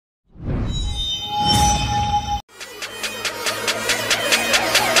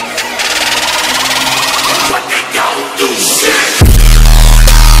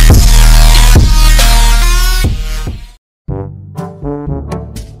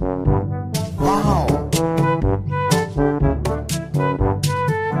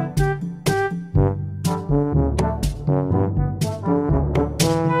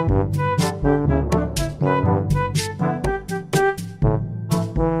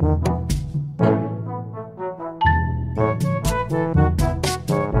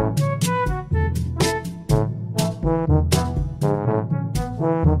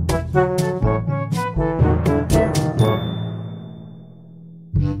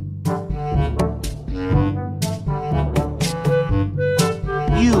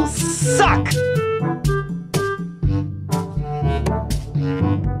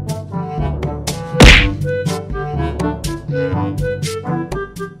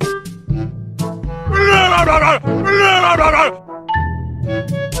Fuck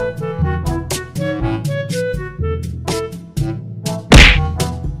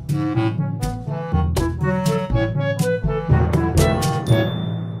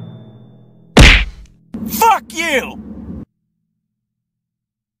you!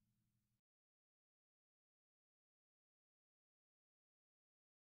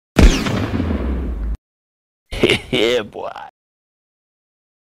 Yeah, boy.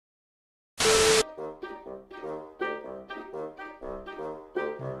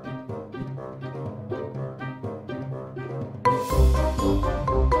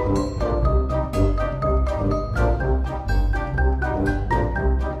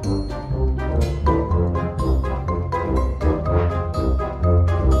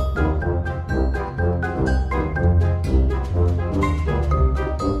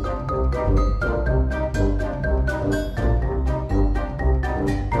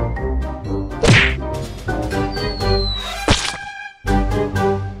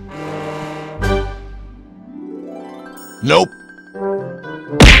 Nope.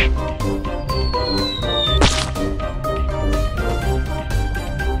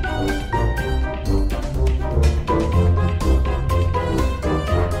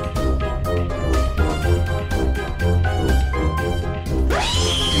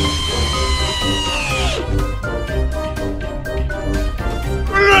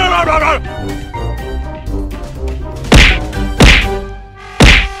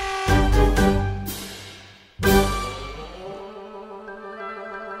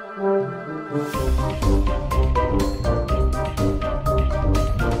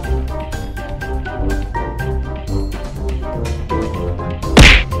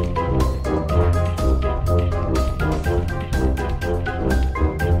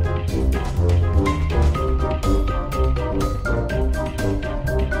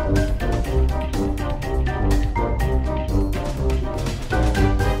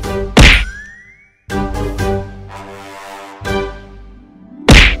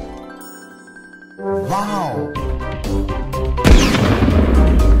 Wow!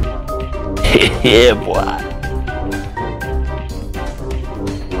 Yeah, boy.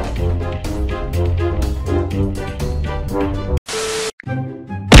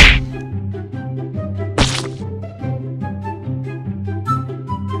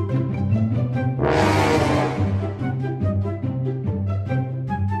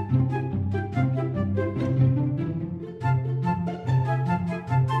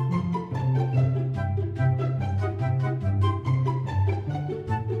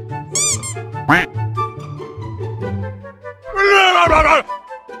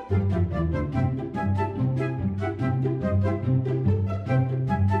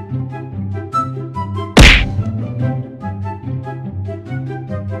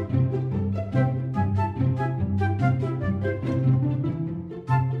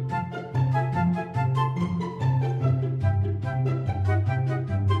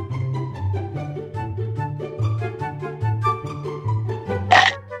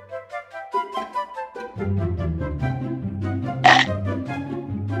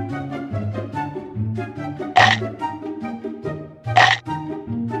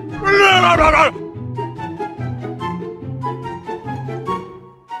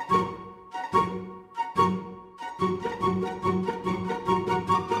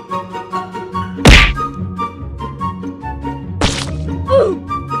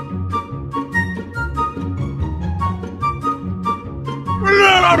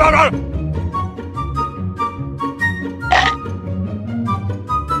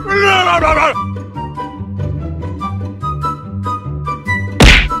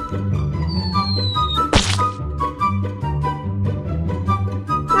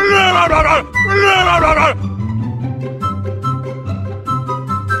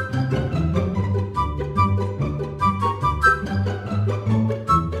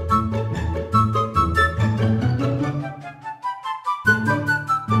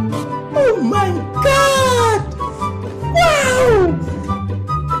 Oh my god! Wow!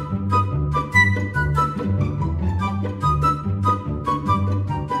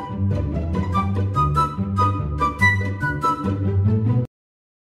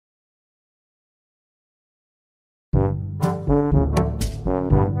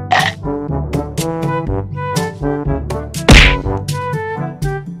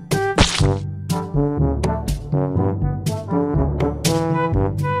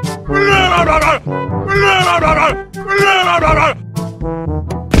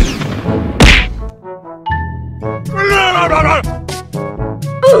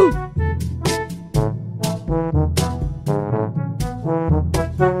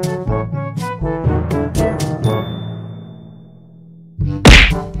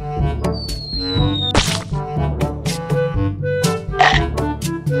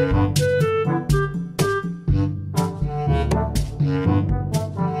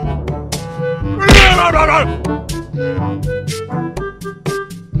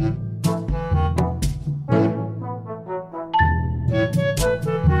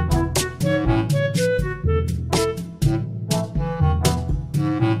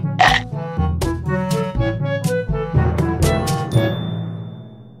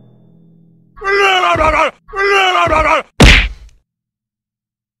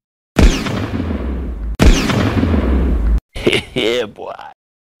 Yeah, boy.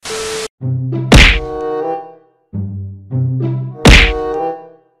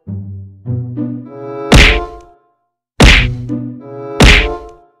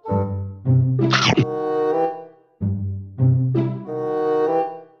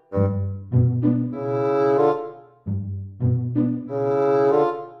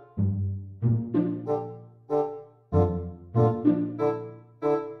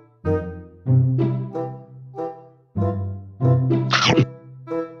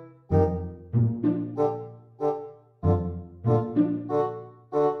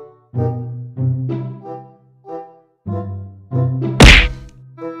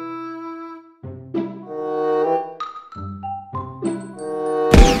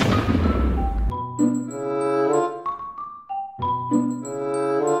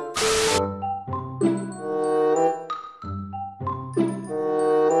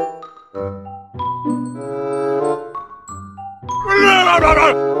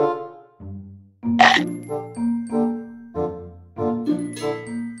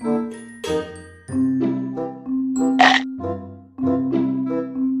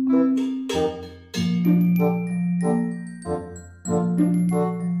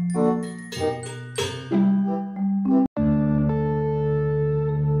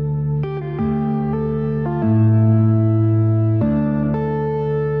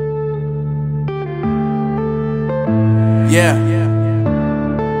 Yeah.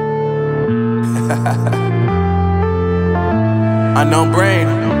 Unknown brain.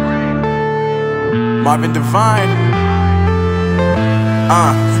 Marvin Divine.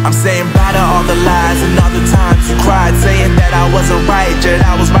 I'm saying bye to all the lies and all the times you cried, saying that I wasn't right, yet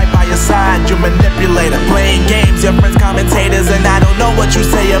I was right by your side. You manipulator, playing games, your friends commentators, and I don't know what you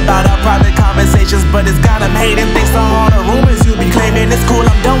say about our private conversations, but it's got them hating. Thanks to all the rumors you be claiming. It's cool,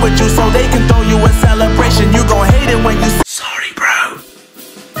 I'm done with you, so they can throw you a celebration. You gon' hate it when you sorry, bro.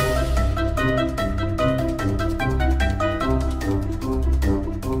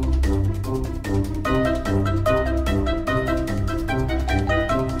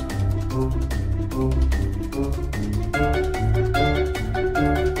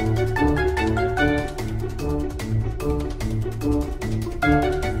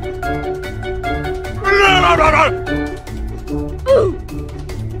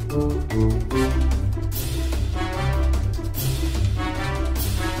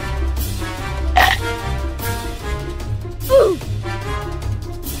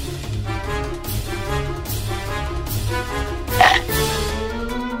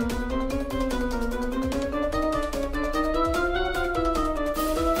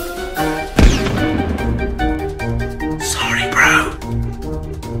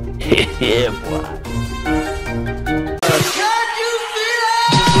 Yeah, boy.